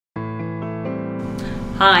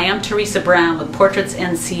Hi, I'm Theresa Brown with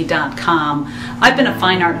PortraitsNC.com. I've been a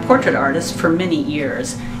fine art portrait artist for many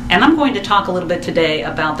years, and I'm going to talk a little bit today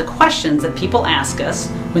about the questions that people ask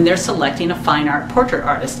us when they're selecting a fine art portrait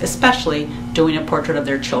artist, especially doing a portrait of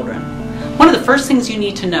their children. One of the first things you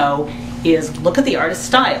need to know is look at the artist's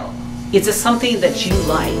style. Is it something that you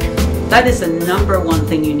like? That is the number one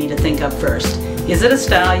thing you need to think of first. Is it a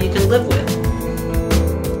style you can live with?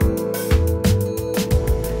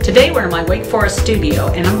 Today we're in my Wake Forest studio,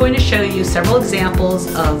 and I'm going to show you several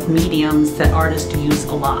examples of mediums that artists use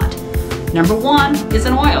a lot. Number one is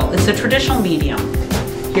an oil. It's a traditional medium.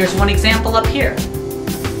 Here's one example up here.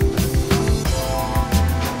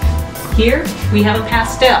 Here we have a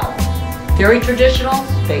pastel. Very traditional.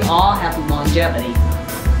 They all have longevity.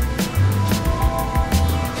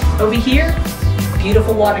 Over here,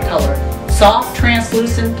 beautiful watercolor. Soft,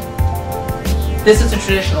 translucent. This is a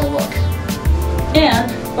traditional look.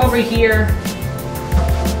 And over here,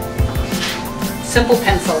 simple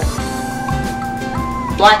pencil.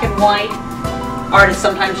 Black and white. Artists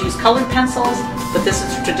sometimes use colored pencils, but this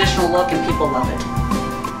is a traditional look and people love it.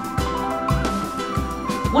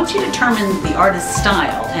 Once you determine the artist's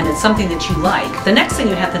style and it's something that you like, the next thing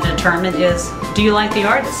you have to determine is, do you like the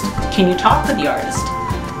artist? Can you talk to the artist?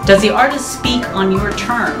 Does the artist speak on your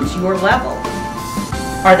terms, your level?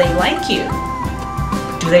 Are they like you?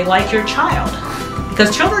 Do they like your child?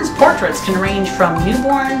 Because children's portraits can range from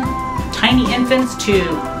newborn, tiny infants to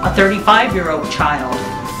a 35-year-old child.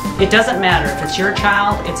 It doesn't matter. If it's your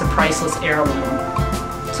child, it's a priceless heirloom.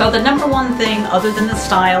 So the number one thing, other than the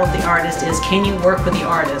style of the artist, is can you work with the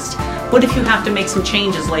artist? What if you have to make some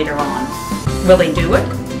changes later on? Will they do it?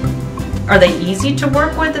 Are they easy to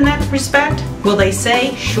work with in that respect? Will they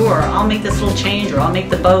say, sure, I'll make this little change, or I'll make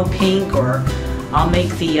the bow pink, or I'll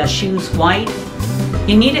make the shoes white?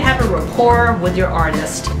 You need to have a rapport with your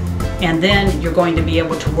artist, and then you're going to be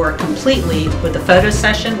able to work completely with the photo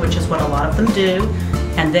session, which is what a lot of them do,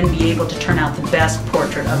 and then be able to turn out the best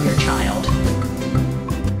portrait of your child.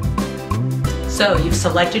 So you've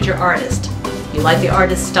selected your artist. You like the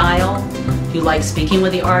artist's style, you like speaking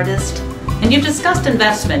with the artist, and you've discussed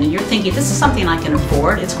investment, and you're thinking, this is something I can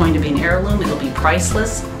afford, it's going to be an heirloom, it'll be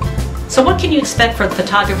priceless. So what can you expect for the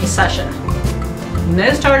photography session?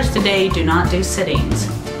 Most artists today do not do sittings.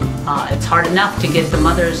 It's hard enough to get the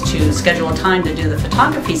mothers to schedule a time to do the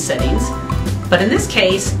photography sittings, but in this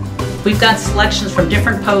case, we've got selections from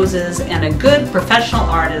different poses, and a good professional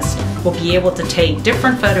artist will be able to take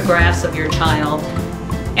different photographs of your child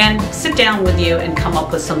and sit down with you and come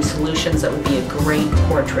up with some solutions that would be a great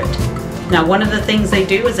portrait. Now, one of the things they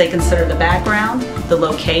do is they consider the background, the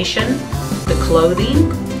location, the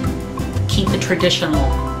clothing. Keep it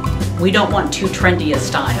traditional. We don't want too trendy a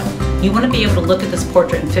style. You want to be able to look at this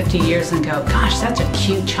portrait in 50 years and go, gosh, that's a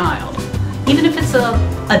cute child. Even if it's an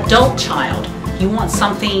adult child, you want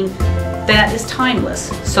something that is timeless.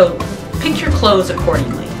 So pick your clothes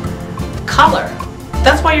accordingly. Color.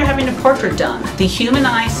 That's why you're having a portrait done. The human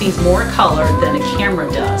eye sees more color than a camera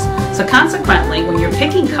does. So consequently, when you're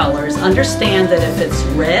picking colors, understand that if it's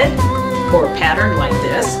red or a pattern like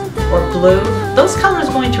this, or blue, those colors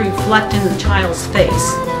are going to reflect in the child's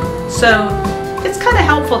face. So it's kind of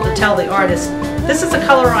helpful to tell the artist, this is the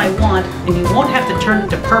color I want, and you won't have to turn it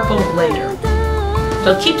to purple later.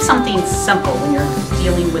 So keep something simple when you're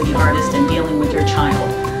dealing with the artist and dealing with your child.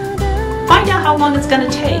 Find out how long it's going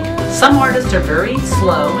to take. Some artists are very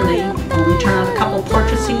slow and they only turn out a couple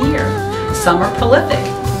portraits a year. Some are prolific.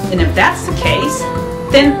 And if that's the case,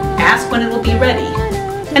 then ask when it will be ready.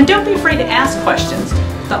 And don't be afraid to ask questions.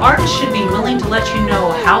 The artist should be willing to let you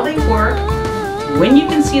know how they work, when you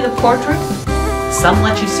can see the portrait. Some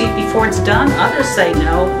let you see it before it's done, others say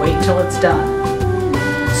no, wait till it's done.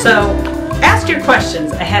 So ask your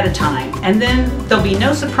questions ahead of time, and then there'll be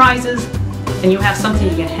no surprises, and you'll have something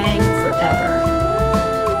you can hang forever.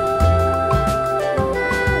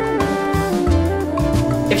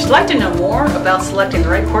 If you'd like to know more about selecting the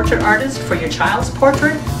right portrait artist for your child's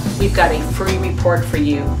portrait, we've got a free report for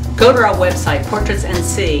you. Go to our website, Portraits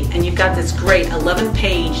NC, and you've got this great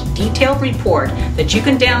 11-page detailed report that you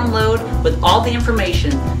can download with all the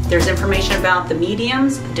information. There's information about the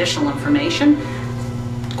mediums, additional information,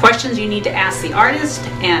 questions you need to ask the artist,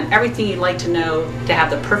 and everything you'd like to know to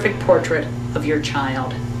have the perfect portrait of your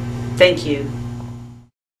child. Thank you.